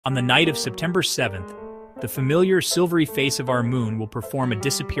On the night of September 7th, the familiar silvery face of our moon will perform a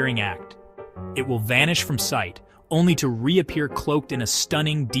disappearing act. It will vanish from sight, only to reappear cloaked in a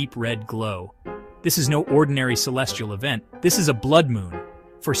stunning deep red glow. This is no ordinary celestial event. This is a blood moon.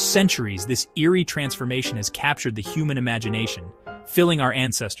 For centuries, this eerie transformation has captured the human imagination, filling our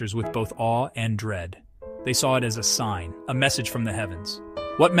ancestors with both awe and dread. They saw it as a sign, a message from the heavens.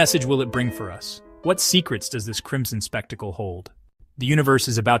 What message will it bring for us? What secrets does this crimson spectacle hold? The universe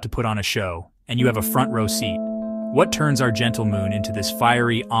is about to put on a show, and you have a front row seat. What turns our gentle moon into this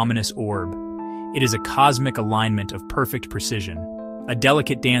fiery, ominous orb? It is a cosmic alignment of perfect precision, a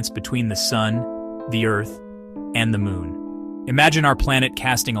delicate dance between the sun, the earth, and the moon. Imagine our planet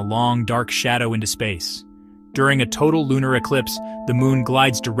casting a long, dark shadow into space. During a total lunar eclipse, the moon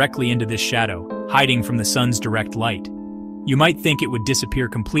glides directly into this shadow, hiding from the sun's direct light. You might think it would disappear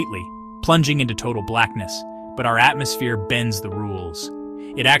completely, plunging into total blackness, but our atmosphere bends the rules.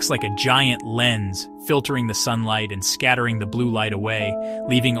 It acts like a giant lens, filtering the sunlight and scattering the blue light away,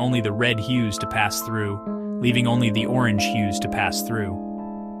 leaving only the red hues to pass through, leaving only the orange hues to pass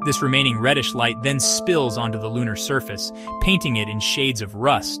through. This remaining reddish light then spills onto the lunar surface, painting it in shades of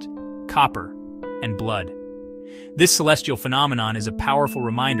rust, copper, and blood. This celestial phenomenon is a powerful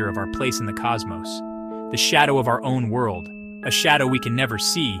reminder of our place in the cosmos. The shadow of our own world, a shadow we can never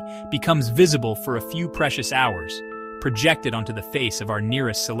see, becomes visible for a few precious hours, projected onto the face of our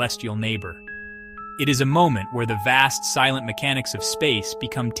nearest celestial neighbor. It is a moment where the vast, silent mechanics of space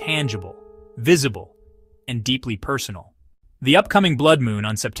become tangible, visible, and deeply personal. The upcoming blood moon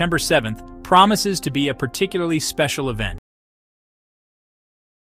on September 7th promises to be a particularly special event.